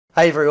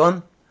Hey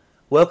everyone,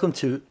 welcome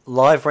to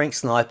LiveRank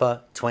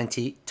Sniper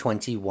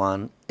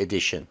 2021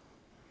 edition.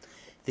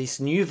 This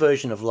new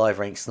version of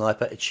LiveRank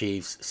Sniper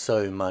achieves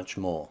so much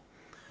more.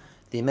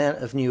 The amount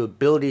of new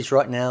abilities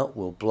right now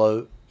will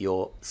blow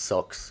your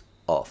socks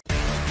off.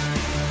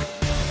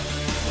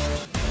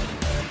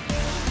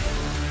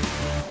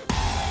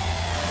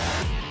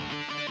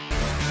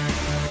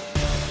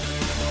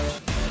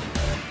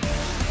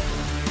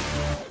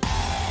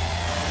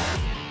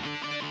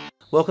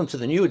 Welcome to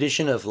the new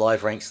edition of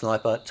LiveRank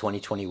Sniper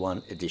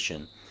 2021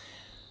 edition.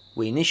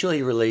 We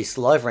initially released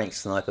LiveRank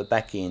Sniper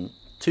back in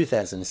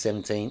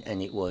 2017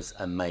 and it was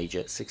a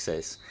major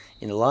success.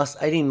 In the last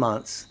 18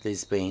 months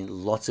there's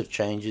been lots of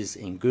changes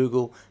in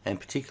Google and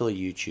particularly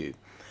YouTube.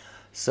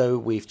 So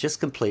we've just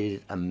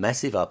completed a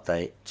massive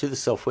update to the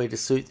software to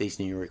suit these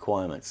new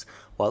requirements,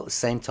 while at the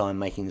same time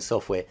making the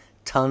software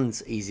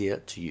tons easier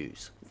to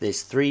use.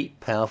 There's three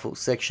powerful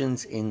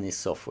sections in this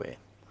software.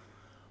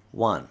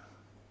 1.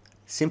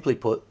 Simply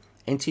put,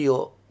 enter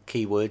your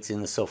keywords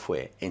in the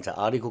software, enter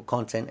article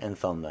content and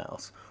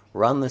thumbnails.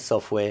 Run the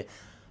software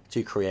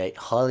to create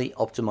highly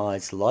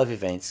optimized live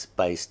events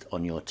based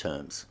on your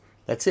terms.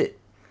 That's it.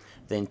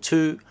 Then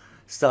 2,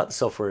 start the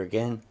software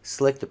again,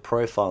 select the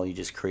profile you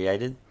just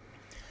created.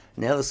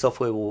 Now the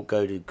software will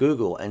go to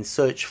Google and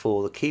search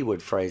for the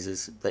keyword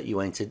phrases that you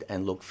entered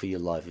and look for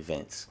your live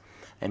events,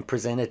 and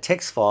present a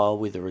text file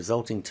with the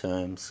resulting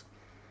terms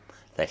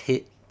that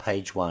hit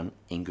page 1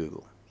 in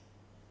Google.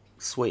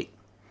 Sweet.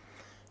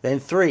 Then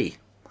 3,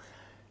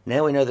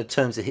 now we know the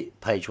terms that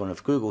hit page 1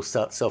 of Google.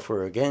 Start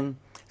software again,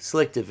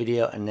 select a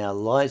video and now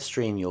live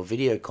stream your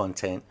video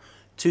content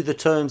to the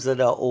terms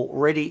that are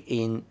already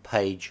in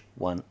page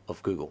 1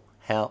 of Google.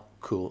 How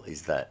cool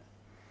is that?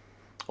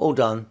 All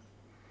done?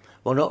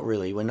 Well, not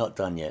really, we're not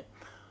done yet.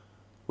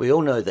 We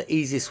all know the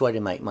easiest way to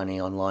make money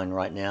online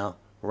right now,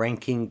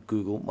 ranking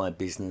Google My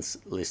Business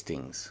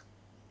listings.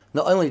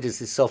 Not only does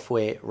this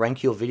software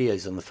rank your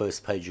videos on the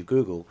first page of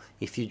Google,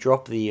 if you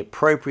drop the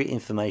appropriate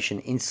information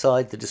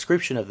inside the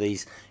description of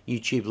these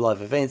YouTube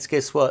live events,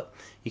 guess what?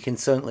 You can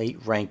certainly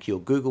rank your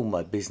Google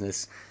My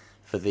Business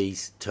for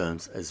these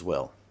terms as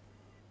well.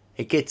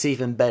 It gets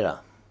even better.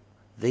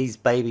 These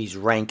babies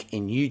rank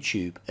in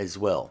YouTube as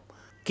well,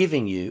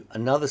 giving you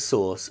another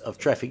source of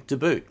traffic to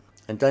boot.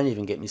 And don't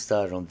even get me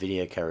started on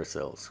video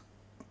carousels.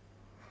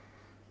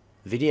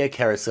 Video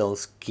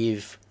carousels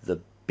give the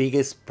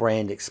biggest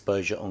brand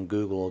exposure on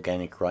Google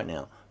Organic right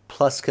now,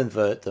 plus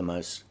convert the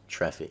most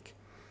traffic.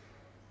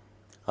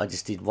 I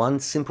just did one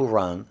simple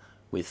run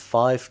with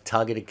 5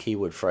 targeted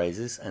keyword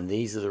phrases, and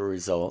these are the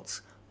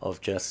results of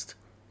just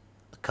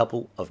a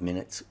couple of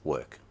minutes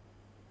work.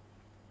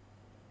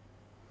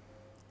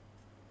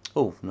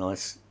 Oh,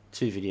 nice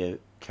 2 video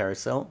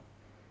carousel.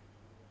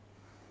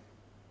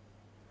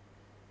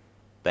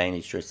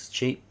 Bandage dress is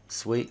cheap,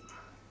 sweet.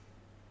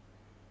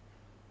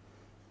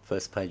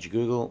 First page of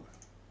Google.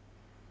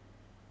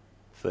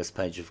 First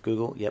page of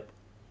Google, yep,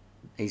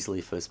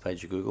 easily first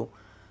page of Google.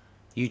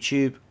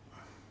 YouTube,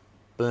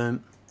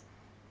 boom,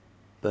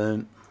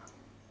 boom,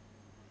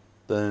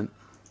 boom.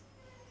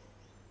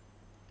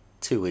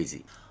 Too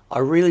easy. I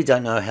really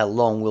don't know how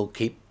long we'll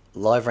keep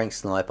LiveRank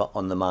Sniper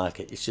on the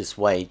market. It's just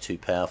way too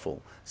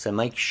powerful. So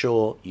make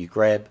sure you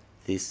grab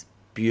this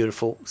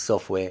beautiful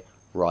software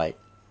right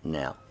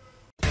now.